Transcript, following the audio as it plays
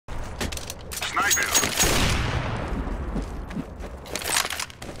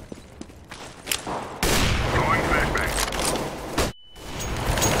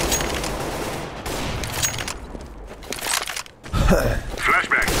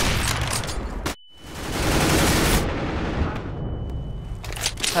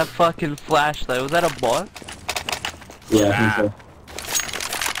That fucking flash though, was that a bot? Yeah, I think so.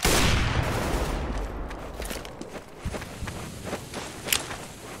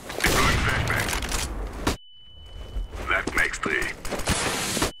 That makes 3.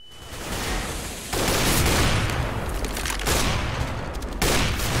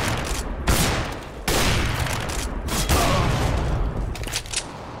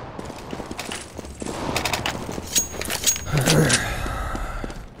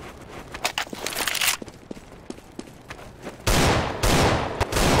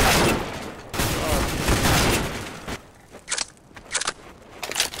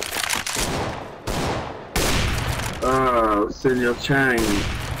 Oh, Senor Chang.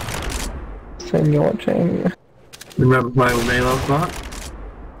 Senor Chang. Remember playing with me last night?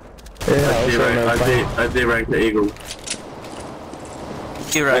 Yeah, I deranked the Eagle.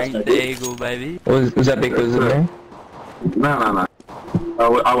 You ranked the Eagle, baby. Was that because of me? No.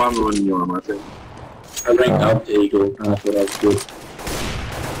 I won the one you on my team. I ranked up the Eagle and I thought I was good.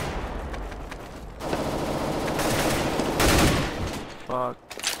 Fuck.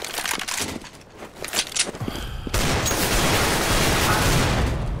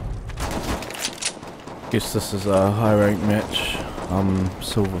 Guess this is a high rank match. I'm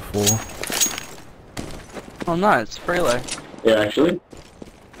silver 4. Oh nice, Freelo. Yeah, actually.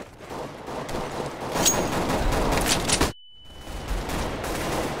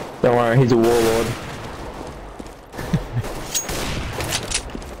 Don't worry, he's a warlord.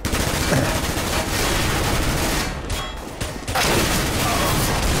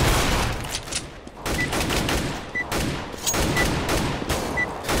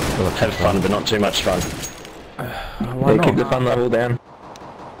 Have fun, but not too much fun. Why Yeah, keep the not? fun level down.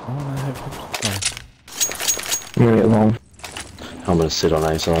 I wanna have fun. I'm gonna get long. I'm gonna sit on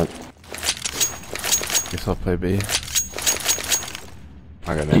A side. Guess I'll play B.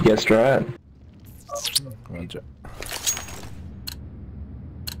 I go You now. get straight. Roger.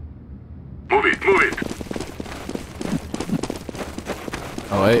 Move it.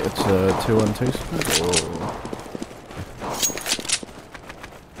 Oh wait, it's a 2-1-2 split or...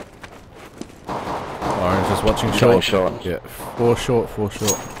 Orange is watching Going short. short. Yeah, 4 short, 4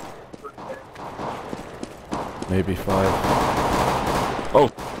 short. Maybe 5.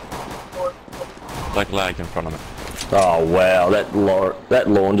 Like lag in front of me. Oh wow, that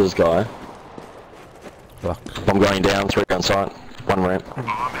launders guy. Fuck. I'm going down, 3 on site, 1 ramp. Bomb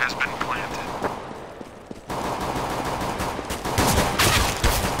has been planted.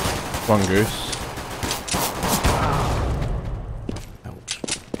 1 goose.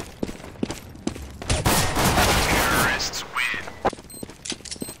 Terrorists win.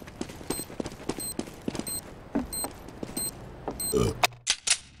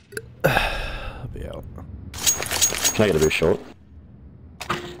 I'll be out. Can I get a bit short?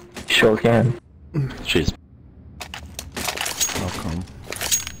 Sure can. Jeez. I'll come.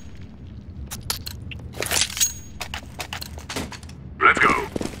 Let's go.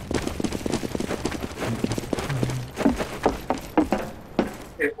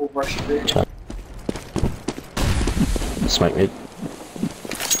 Smoke mid.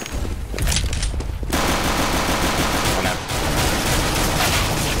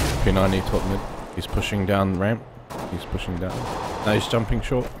 P90 top mid. He's pushing down ramp. He's pushing down. No, he's jumping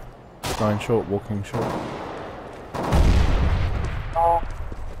short. 9 short, walking short.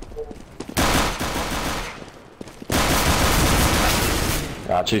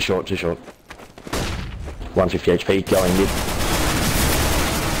 Too short. 150 HP going mid.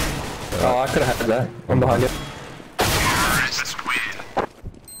 Oh, I could have had that. I'm behind you. Terrorists win.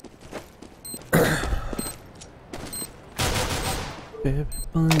 Baby,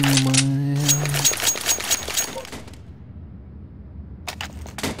 my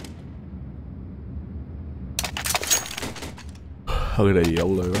Look at a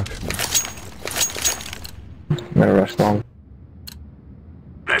YOLO rush. No rush long.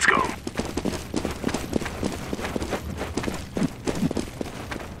 Let's go.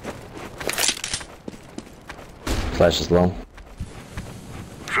 Flash is long.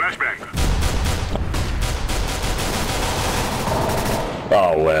 Flashbang.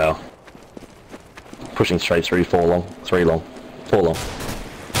 Oh wow. Pushing straight through, 4 long, 3 long, 4 long.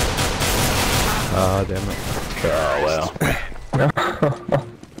 Ah, damn it. Oh wow. Bomb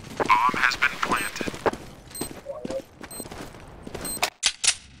has been planted.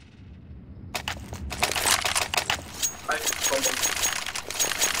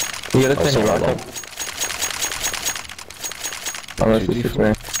 You gotta Oh, send sorry, your long. rifle. Unless it's just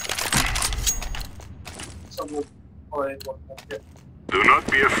me. Do not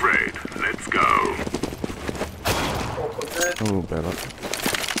be afraid. Let's go. Oh, better.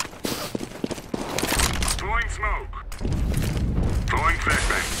 Throwing smoke. Throwing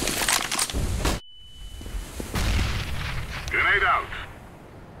flashbang. Grenade out.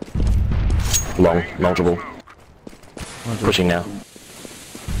 Long, multiple. Pushing now.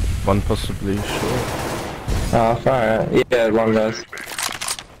 One possibly short. Ah, fire. Yeah, one goes.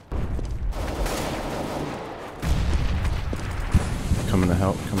 Coming to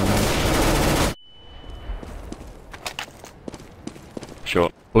help, coming to help.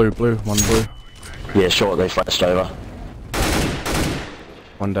 Short. Blue, one blue. Yeah, short, they flashed over.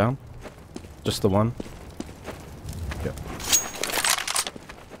 One down. Just the one. Yep.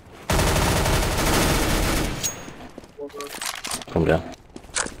 Calm down.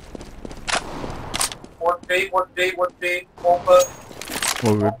 One day, over.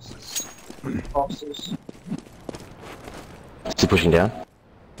 All good. Boxes. Is he pushing down?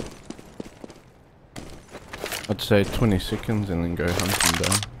 I'd say 20 seconds and then go hunt him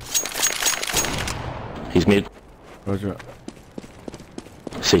down. He's mid. Roger.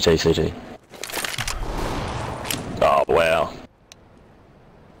 CT. Oh, wow.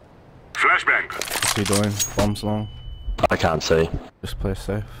 Flashbang. What's he doing? Bombs long. I can't see. Just play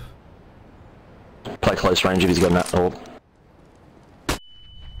safe. Play close range if he's got that all.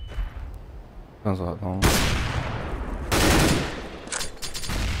 Sounds like long.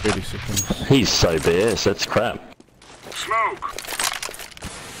 30 seconds. He's so BS, that's crap. Smoke.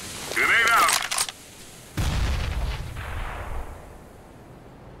 Grenade out.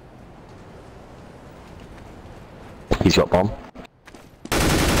 He's got bomb.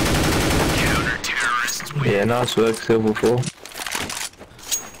 Yeah, nice work, Silver 4.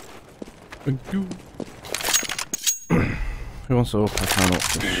 Thank you. Who wants to up? I can't up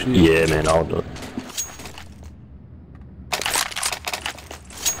this shit. Yeah, man, I'll do it.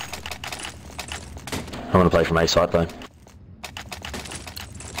 I'm gonna play from A side though.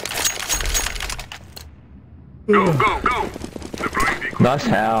 Go. Deploying decoy. Nice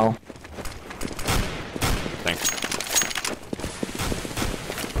how. Thanks.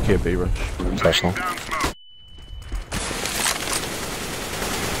 Here, B rush. Flash long. Down smoke.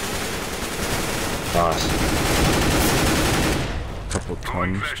 Nice. Couple of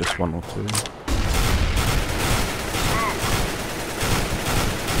times, just one or two.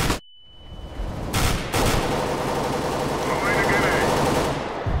 Throwing a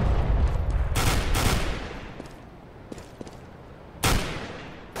grenade.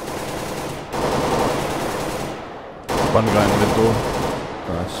 One guy in the door.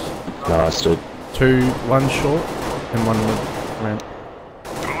 Nice. Nice, dude. One short and one mid ramp.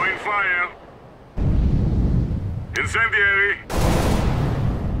 Throwing fire. Incendiary.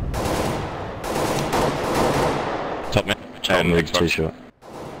 Top mid. And too short.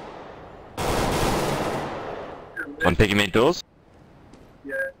 One picking mid doors.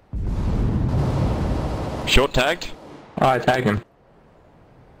 Yeah. Short tagged. Alright, tag him.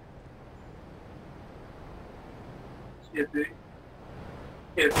 Yeah,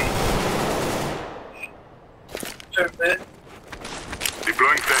 Turn mid.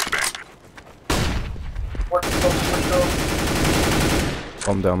 Deploying flashbang. One window.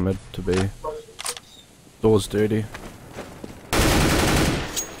 Bomb down mid to B. Door's dirty.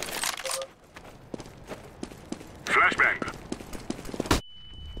 Flashbang.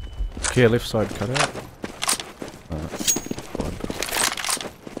 Here, left side cut out. Blood.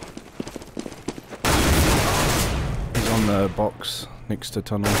 He's on the box next to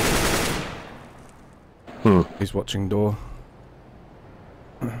tunnel. He's watching door.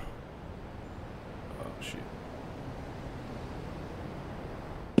 Oh shit.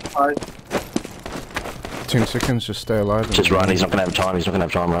 Alright. 10 seconds, just stay alive. and- Just run, he's not gonna have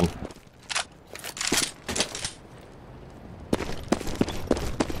time, run.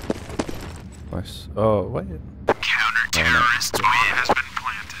 Nice. Oh, wait. Counter-terrorist wave has been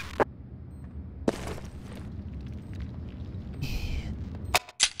planted.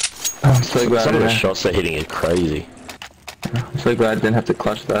 I'm so glad Some I of the didn't, shots they're hitting are crazy. I'm so glad I didn't have to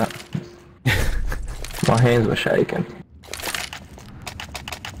clutch that. My hands were shaking.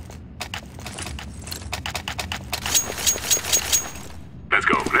 Let's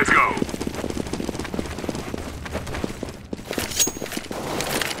go.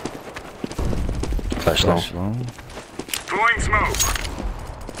 Flash long. Flash long. Throwing smoke.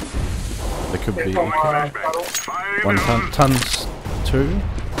 They could be Flashbang. Fire in one the hole. tons, two.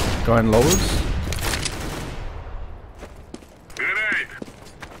 Going lowers.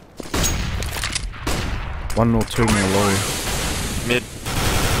 One or two more low. Mid.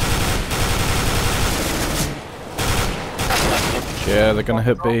 Yeah, they're gonna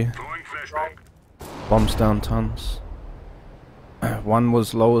hit B. Throwing flashbang. Bombs down tons. One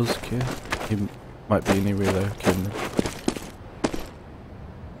was lowers, kid. He might be anywhere there, kidding me.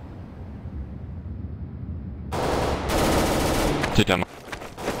 Two down.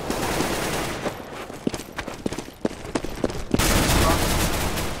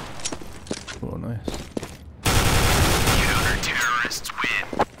 Oh, nice. Counter-terrorists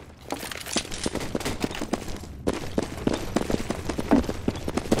win.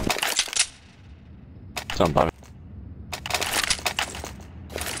 It's on bottom.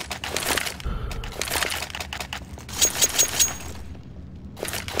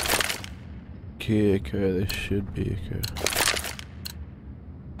 Okay, there should be a curve.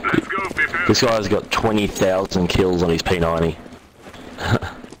 Let's go, people. This guy's got 20,000 kills on his P90.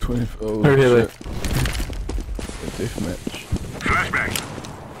 20. Oh, Really? shit. A deathmatch. Flashbang.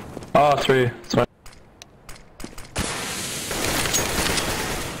 Oh, through. Sorry.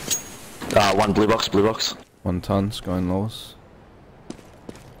 One blue box, blue box. 1 tons going lowers.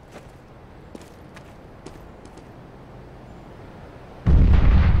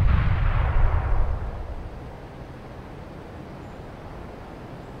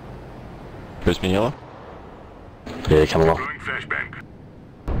 Crispy yellow. Yeah, come along. Throwing flashbang.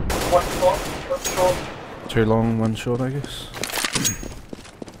 One short, one short. 2 long, 1 short, I guess.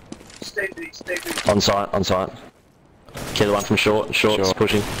 Stay B, stay B. On site, on site. Okay, the one from short, short's Sure.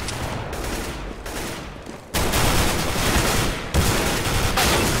 pushing.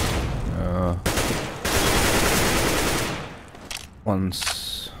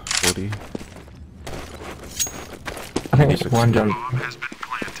 One's 40. I think it's one jump.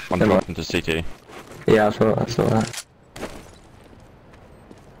 One Never drop into CT. Yeah, I saw that.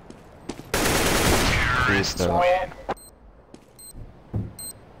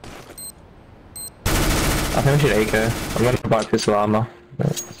 I think we should eco. I'm gonna buy pistol armor.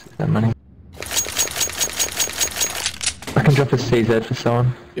 That's that money. I can drop a CZ for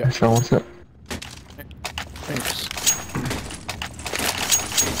someone. Yeah. If someone wants it. Thanks.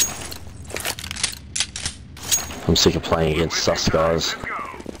 I'm sick of playing against sus guys. Let's go.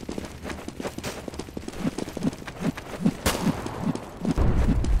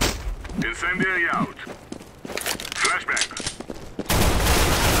 Incendiary out. Flashbang.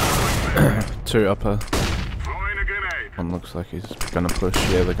 2 upper. Throwing a grenade. One looks like he's gonna push.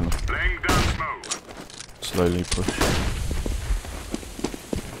 Yeah, they're gonna Laying down smoke. slowly push.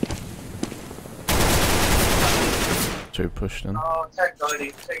 Two pushed in. Oh, take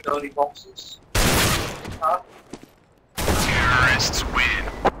 90 boxes. Huh? Terrorists win.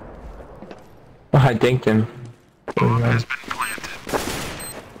 Oh, I dinked him. Has been planted.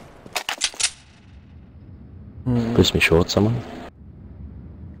 Push me short, someone.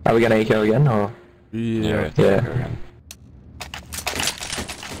 Are we gonna eco again or? Yeah. Yeah.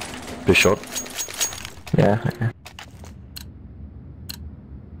 Push short. Yeah. Okay.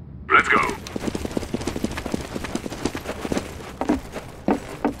 Let's go.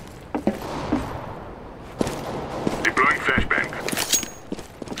 Deploying flashbang.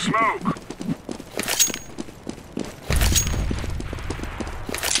 Smoke.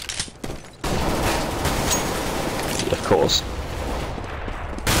 Of course.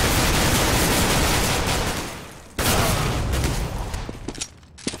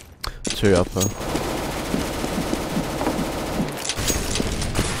 Two upper.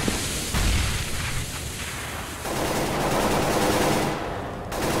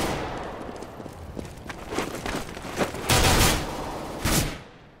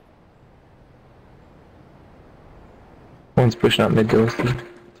 One's pushing up mid doors.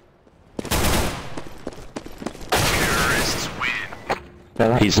 Terrorists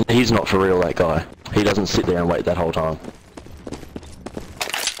win. He's not for real, that guy. He doesn't sit there and wait that whole time.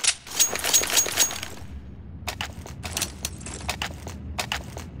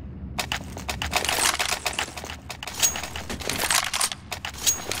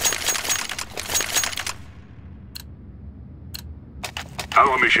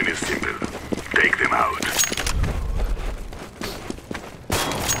 Our mission is simple. Take them out.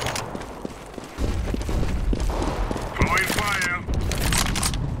 Throwing fire.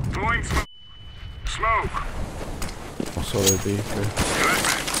 Throwing smoke. Smoke. Also there'd be okay.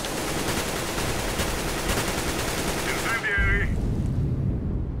 Flashbang. Incendiary.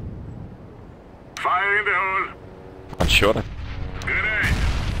 Fire in the hole. One short. Grenade.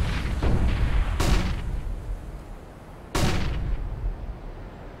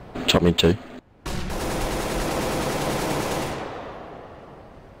 Top mid two.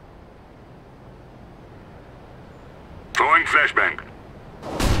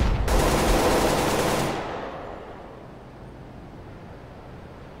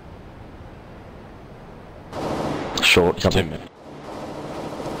 short, Two something. mid.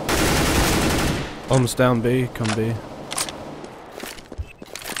 Bombs down B, come B.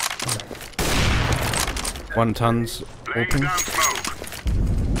 1 tons, Laying open. down smoke.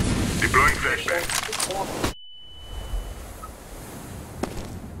 Deploying flashbang.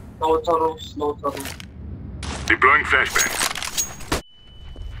 Low tunnels, low tunnels. Deploying flashbang.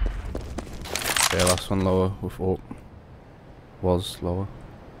 Yeah, last one lower with AWP. Was lower.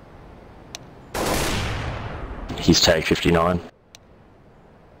 He's tag 59.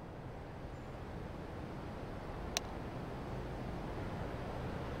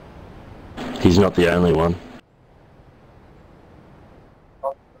 He's not the only one.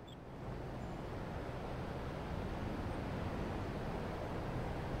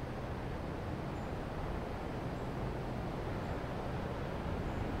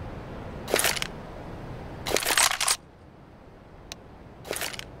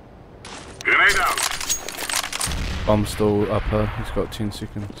 Grenade out. Bomb still upper, he's got 10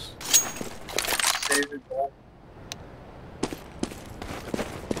 seconds. Save it all.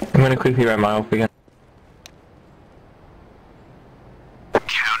 I'm gonna quickly run my off again.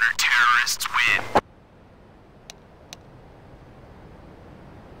 Counter-terrorists win.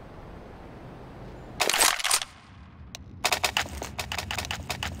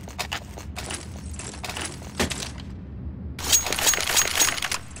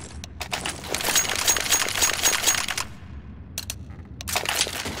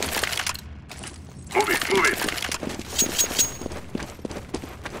 Move it, move it.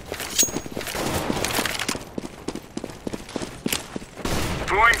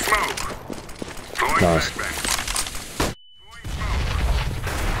 Throwing smoke. Throwing Nice. flashbang. Throwing smoke.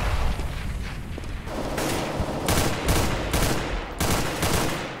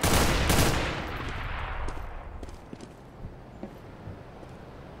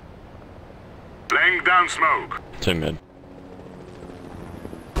 Laying down smoke. Two mid.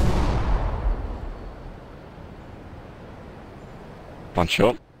 One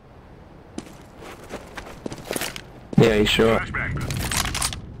shot. Yeah, he's short. Flashbang.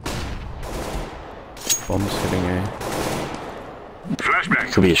 Bombs hitting A.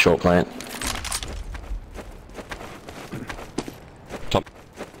 Flashbang. Could be a short plant. Top.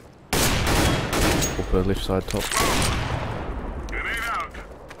 Upper left side top. Grenade out.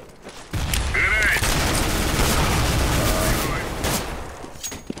 Grenade.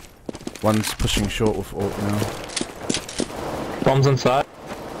 One's pushing short with AWP now. Bombs inside.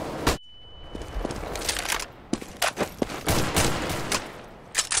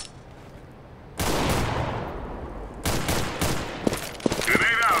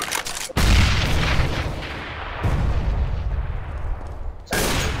 Grenade out.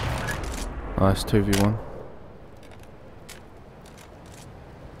 Nice, 2v1.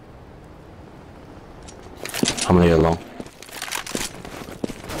 I'm gonna go long.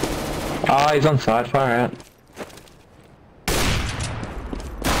 Ah, he's on side, far out.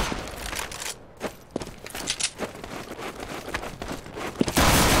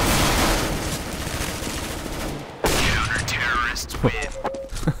 Counter-terrorists win.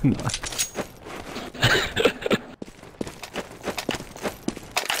 Nice.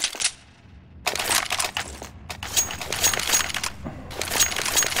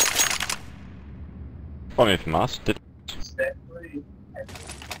 Coming from us. Did Step 3.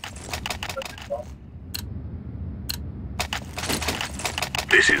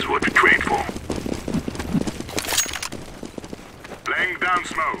 This is what we trained for. Laying down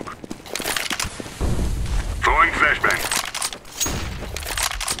smoke. Throwing flashbang.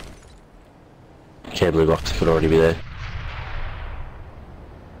 okay, blue box could already be there.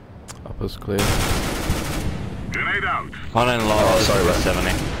 Upper's clear. Grenade out. One in low. Oh, sorry about 70.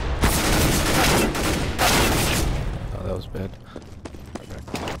 Oh, that was bad.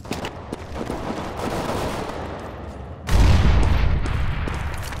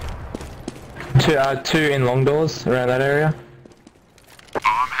 Two in long doors around that area.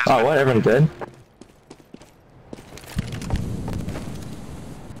 Oh, what? Everyone dead?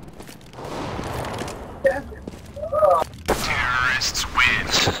 Terrorists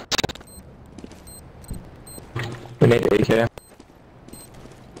win. We need EK.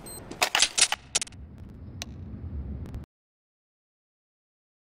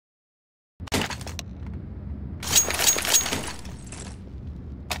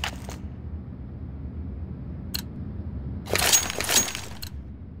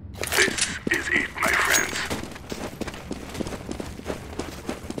 This is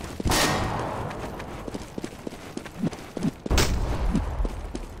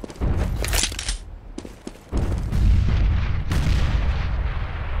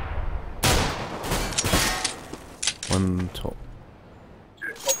One top.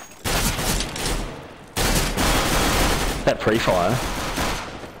 That pre-fire.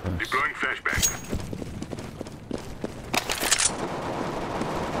 Deploying flashbang.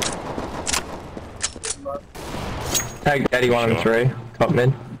 Tag Daddy 1 and 3. Top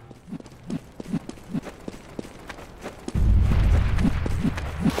mid.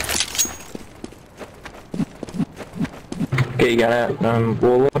 Get your gun out,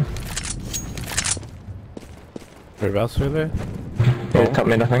 Warlord. Whereabouts are they? Yeah, top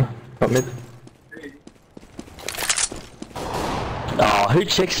mid I think. Top mid. Oh, who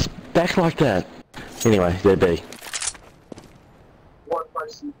checks back like that? Anyway, there be. One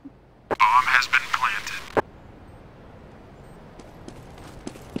person. Bomb has been planted.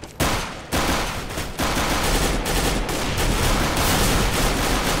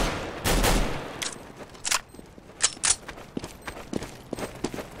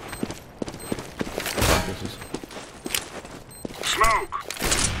 This is Smoke.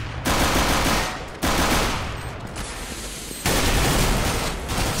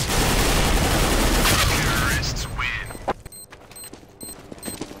 Terrorists win.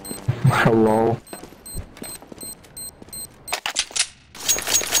 Hello.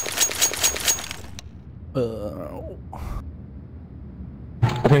 I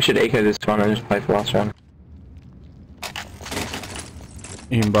think we should echo this one and just play for last round.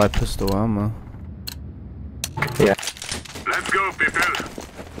 you can buy pistol armor. Yeah. Let's go, people.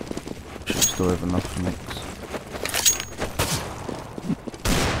 Should still have enough for next.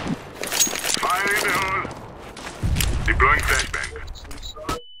 Fire in the hole. Deploying flashbang.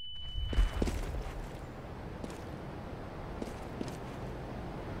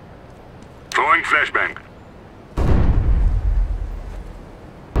 Throwing flashbang.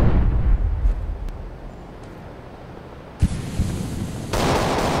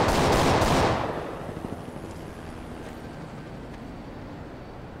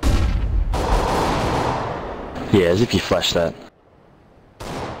 Yeah, as if you flash that.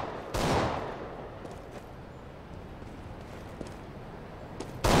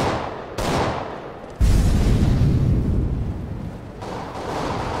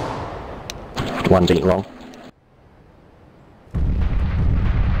 One deep long.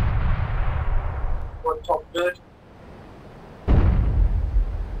 One top good.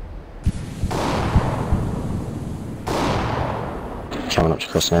 Coming up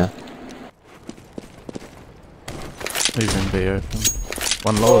across now. Leaving B open.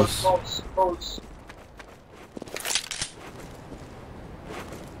 One lowers. Close.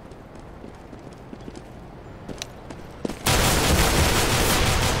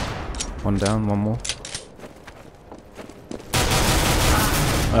 One down, one more.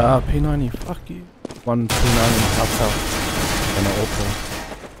 P90, fuck you. One P90 up health. And an auto.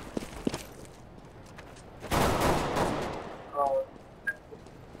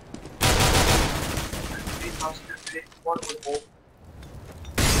 One with all.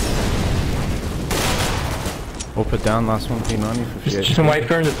 Auto down, last one P90 for Just wait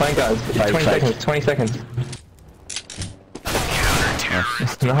for him to flank guys. It's 20 seconds, 20 seconds.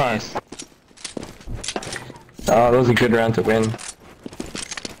 Nice. Oh, that was a good round to win.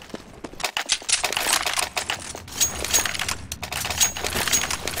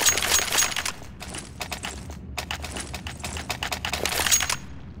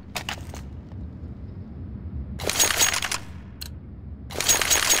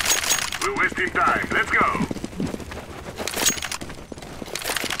 We're wasting time. Let's go.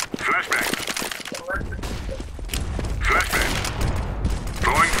 Flashbang. Flashbang.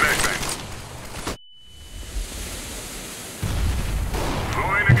 Throwing flashbang.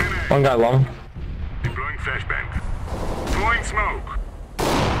 Throwing a grenade. One guy long. Deploying flashbang. Throwing smoke.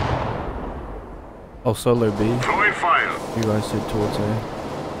 Oh, solo B. Throwing fire. You guys did towards A.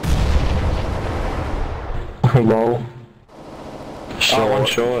 Low. Short. Oh, one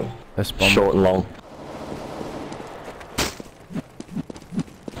short. That's bomb. Short and long.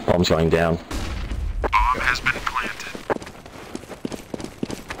 Bomb's going down. Bomb has been planted.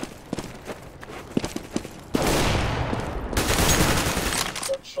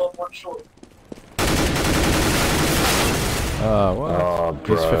 One short. What? Oh,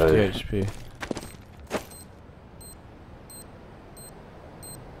 He's bro. 50 HP.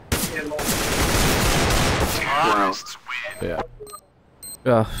 Yeah, long. Terrorists win. Yeah.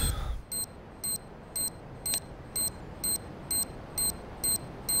 Yeah.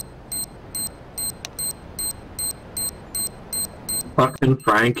 Fucking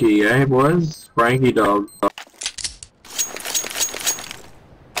Frankie, eh, boys? Frankie dog.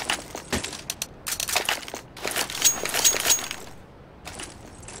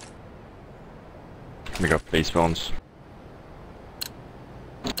 We got base bombs.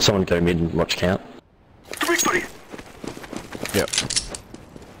 Someone go mid and watch count. To victory! Yep.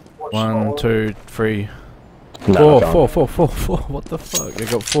 1, 2, 3, No, I 4, can't. 4. What the fuck? They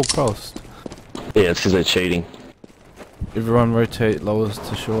got 4 crossed. Yeah, it's because they're cheating. Everyone rotate lowers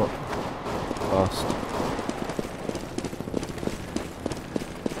to short. Fast.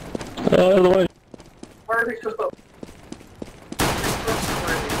 Out of the way. Where are they supposed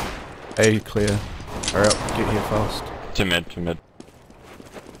to? A clear. Hurry up, get here fast. To mid, to mid.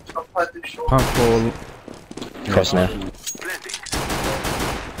 I'll play this short. Pump ball. Cross now. Planting.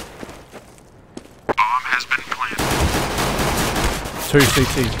 Bomb has been planted. 2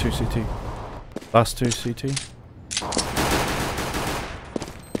 CT, 2 CT. Last 2 CT.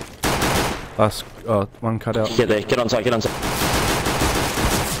 Last, one cut out. Get there, get on site, get on site.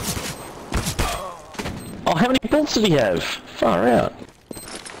 Oh, how many bullets did he have? Far out.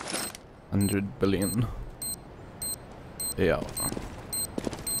 100 billion. Yeah.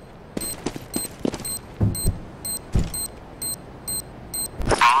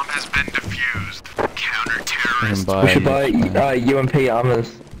 Bomb has been defused. Counter-terrorist. Buy We should buy UMP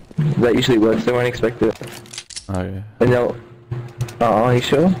armors. That usually works, they won't expect it. Oh yeah. And they'll... Oh, are you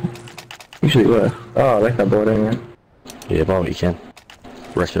sure? Usually work. Oh, that guy bought it, yeah. Yeah, buy what you can.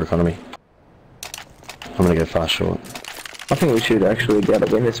 Wreck their economy. I'm gonna go fast short. I think we should actually be able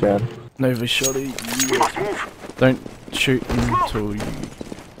to win this round. Nova shotty. We must move. Don't shoot until you...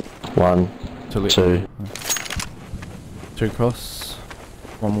 1, Till it, 2. 2 cross.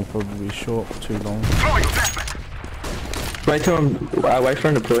 One will probably be short, 2 long. Throwing a flashback. Wait till him, wait for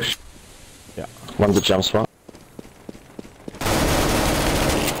him to push. Yeah. One's a jump spot.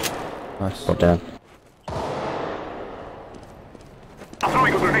 Nice. Got down. I'm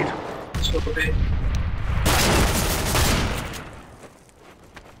throwing a grenade. So they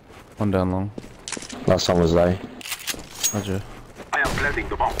One down long. Last time was they. Roger. I am planting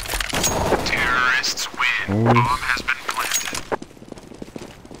the bomb. Terrorists win. Bomb has been planted.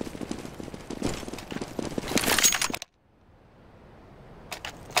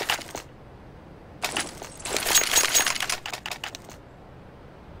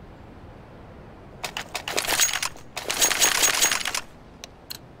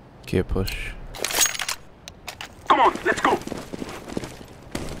 Gear push. Come on, let's go.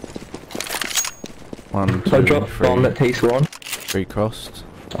 1, So 2, drop bomb at 3. T1. 3 crossed.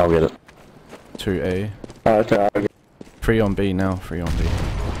 I'll get it. 2 A. Okay. 3 on B now, 3 on B.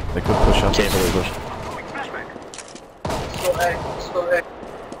 They could push up. Carefully push. Throwing flashback. so they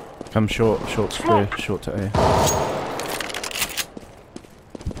Come short, short's clear, short to A.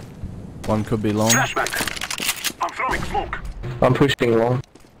 One could be long. Flashback. I'm throwing smoke. I'm pushing long.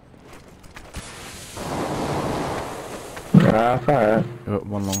 Far out.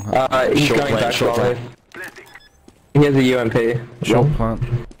 One long. He's Short going plant, back short slowly. plant. Planting. He has a UMP. Short plant.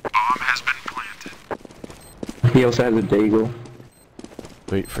 Bomb has been planted. He also has a deagle.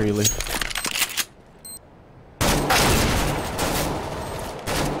 Wait freely.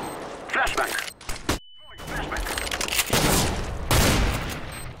 Flashback. Throwing flashback.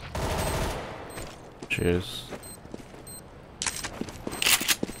 Cheers.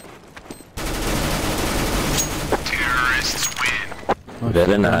 Terrorists win.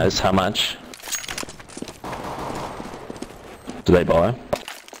 Better knows how much. Do they buy?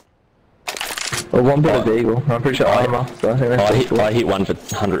 Well, one bit of deagle. I'm pretty sure armor, so I think that's just I hit one for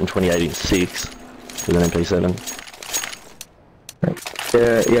 128.6 with an MP7.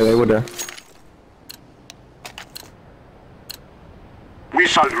 Yeah, they would have. We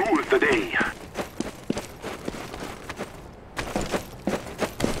shall rule the day.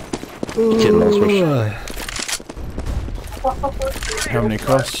 Kid lost push. How many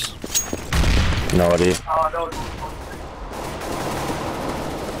cross? No idea.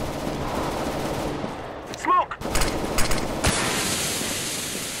 Smoke.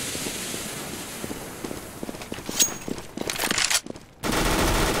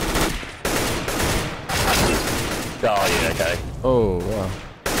 Oh yeah, okay. Oh wow.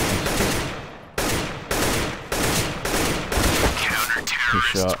 Good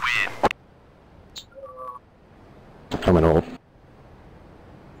shot. Coming all.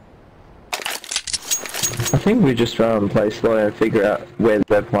 I think we just try and play slow and figure out where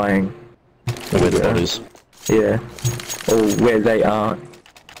they're playing. Where the bodies. Yeah. Or where they aren't.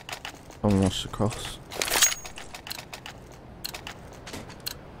 Someone wants to cross.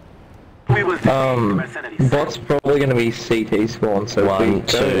 We will defeat mercenaries. Bot's probably going to be CT spawn, so if we 1, go-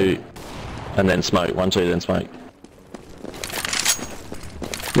 2, and then smoke. 1, 2, then smoke.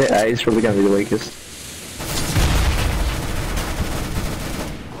 Yeah, A is probably going to be the weakest.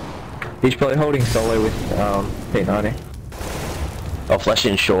 He's probably holding solo with P90. I'll flash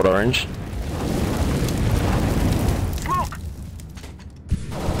in short orange. Smoke!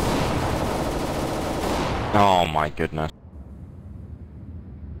 Oh my goodness.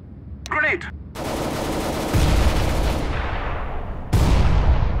 Grenade!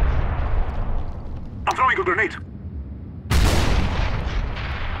 I'm throwing a grenade.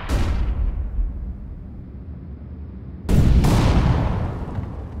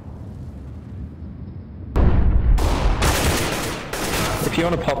 If you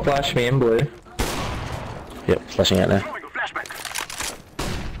want to pop flash me in blue. Yep, flashing out now. Throwing a flashback.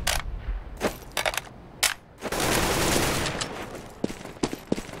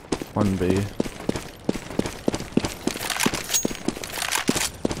 One B.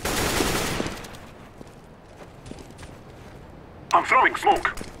 I'm throwing smoke.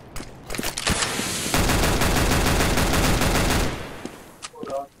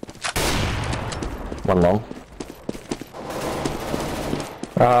 One long.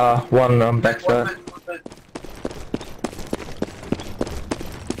 One backside.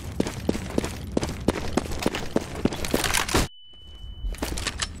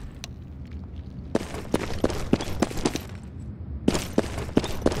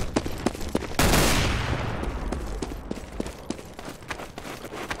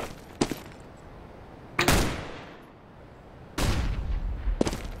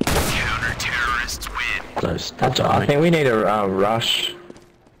 Counter-terrorists win. I think we need a rush.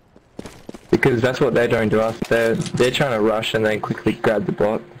 Because that's what they're doing to us. They're trying to rush and then quickly grab the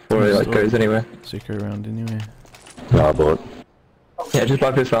bot before it goes anywhere. Secret round anyway. No, I bought. Yeah, just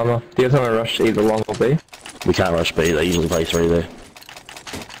buy this armor. Do you guys want to rush either long or B? We can't rush B, they usually play 3 there.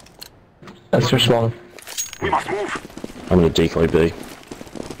 That's just long. We must move. I'm gonna decoy B.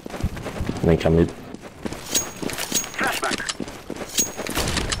 And then come mid. Flashback.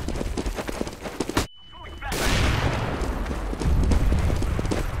 Throwing flashback.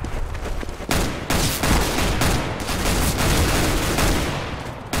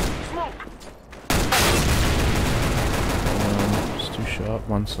 Smoke. It's too sharp,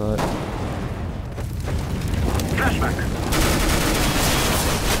 one side. Flashback.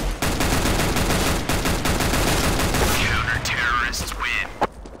 Counter-terrorists win.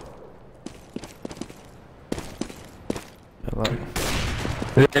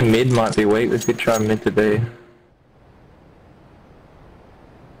 The mid might be weak. We could try mid to B.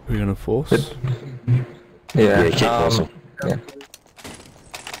 We're gonna force. Yeah. Yeah, keep forcing. Yeah.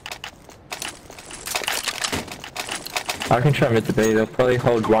 I can try mid to B. They'll probably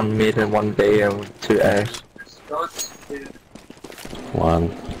hold one mid and one B and two A.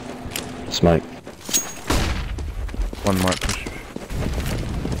 One. Smoke. One might push.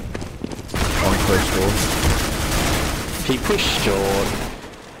 One close door. If he push short,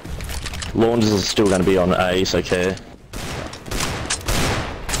 launches is still going to be on A, so care.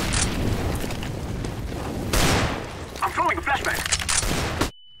 I'm throwing a flashback.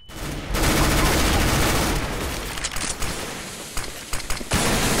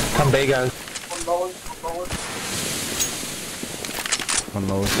 Come B, guys. One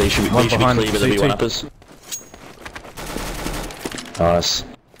lower. They should be One clear behind, with the CT. B1 uppers. Nice.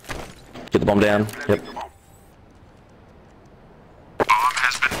 Get the bomb down. Yep. Bomb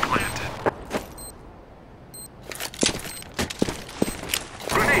has been planted.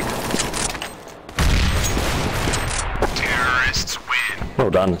 Grenade. Terrorists win. Well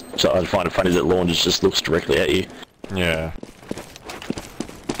done. So I find it funny that launches just looks directly at you. Yeah.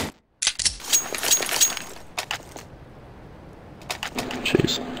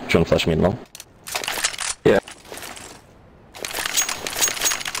 Jeez. Do you want to flash me in long? Yeah.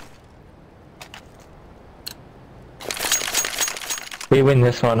 We win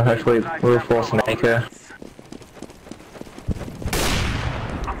this one, hopefully we'll force an anchor.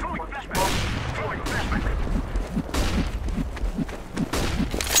 I'm throwing a flashback. Throwing a flashback.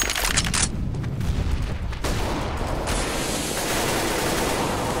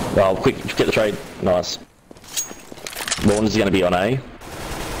 Oh, quick, get the trade. Nice. Launch is going to be on A.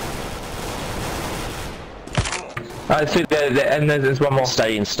 I see there, and there's one more.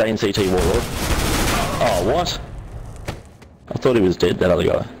 Stay in CT Warlord. Oh, what? I thought he was dead, that other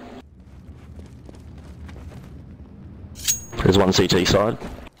guy. There's one CT side.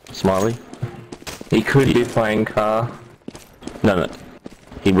 Smiley. He could be playing car. No.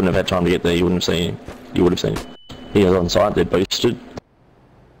 He wouldn't have had time to get there, you wouldn't have seen him. You would have seen him. He was on site, they're boosted.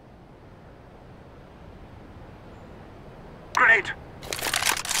 Grenade.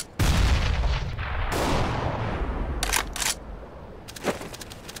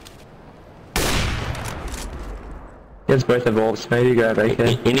 Yes, both have ults. Maybe you go AK.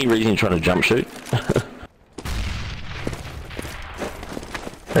 Any reason you're trying to jump shoot?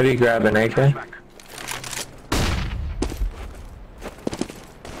 Maybe grab an AK.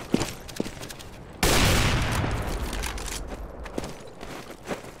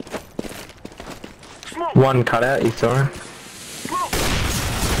 One cutout, you saw him.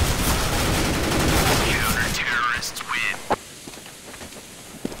 Counter-terrorists win.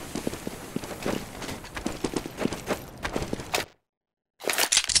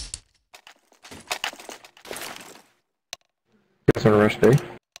 Guess on rush B.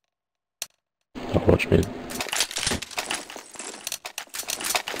 I'll watch mid.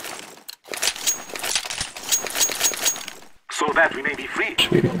 So that we may be free.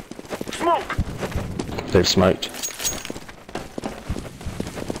 Shooting. Smoke! They've smoked.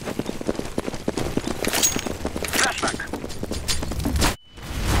 Flashback!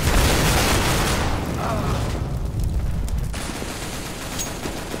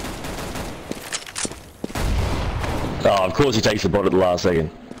 Oh, of course he takes the bot at the last second.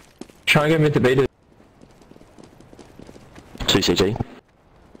 Try and get mid to B to 2 CT.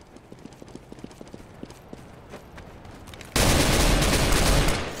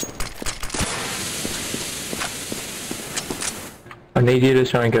 I need you to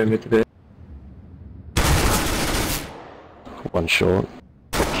try and go mid to B. One short.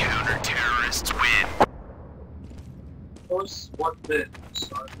 Counter-terrorists win. Close one bit.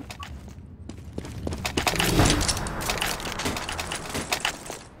 Sorry.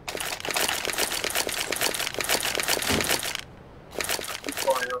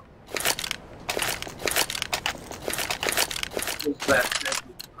 Fire. Who's that?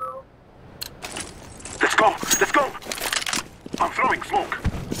 Bro. Let's go! Let's go! I'm throwing smoke.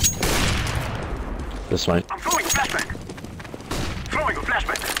 This mate. I'm throwing a flashback. Throwing a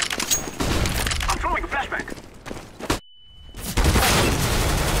flashback. I'm throwing a flashback.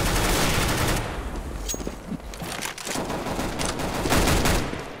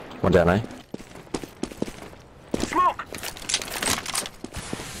 One down, eh? Smoke!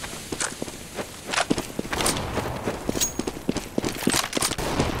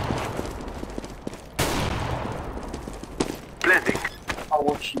 Blending. I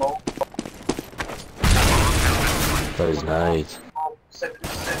want smoke. Those nades.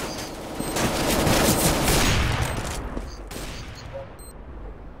 76.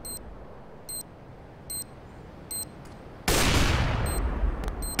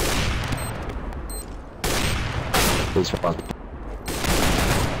 This one.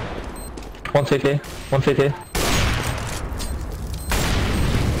 One CT. One CT.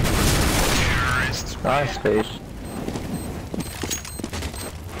 Terrorists. Nice speed.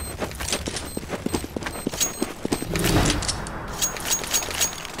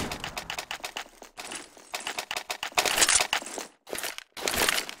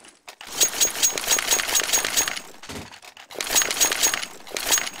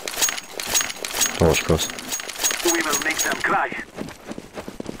 Torch cross. We will make them cry.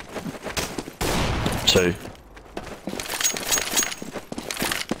 2.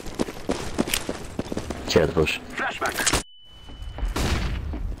 Clear the bush. Flashback.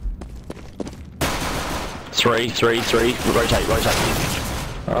 3. Rotate.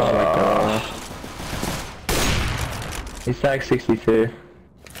 Oh my god. He's tag 62.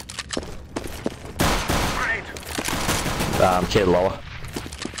 Grenade. Clear the lower.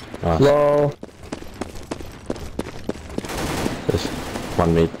 Nice. Lol. There's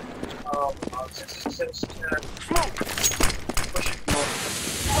one mid. 66. Smoke. Pushing more.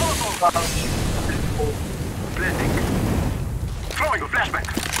 Blending. Throwing a flashback.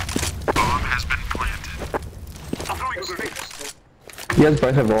 Bomb has been planted. I'm throwing a grenade. He has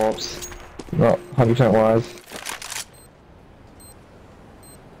both of orbs. Not 100% wise.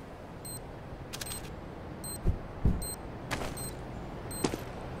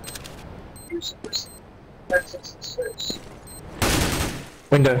 Use this. 66.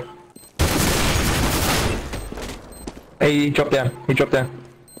 Window. Hey, he dropped down. He dropped down.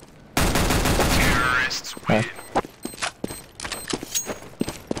 Terrorists win.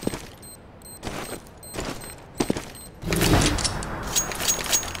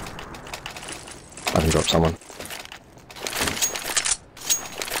 I can drop someone.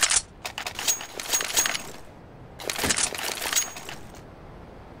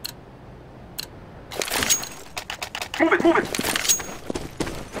 Move it.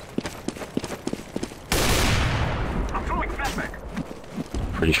 I'm throwing a flashback.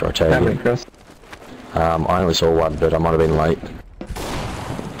 Pretty sure I tagged Family him. cross. I only saw one, but I might have been late.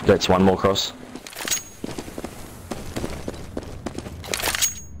 That's one more cross.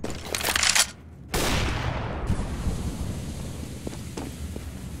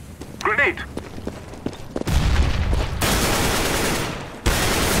 Grenade.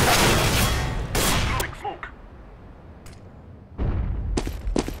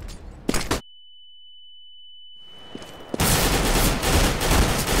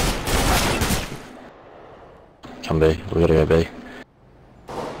 come B. We gotta go B.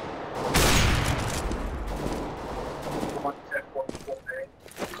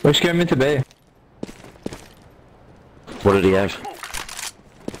 We should go mid to B. What did he have?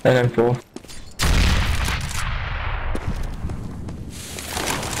 And M4.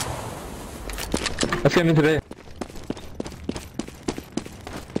 Let's go mid to B.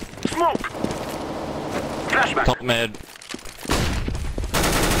 Smoke! Flashback! Top mid.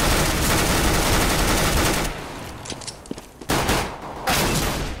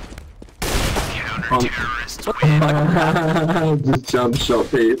 Just jump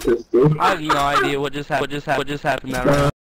shot P pistol. I have no idea what just happened that round.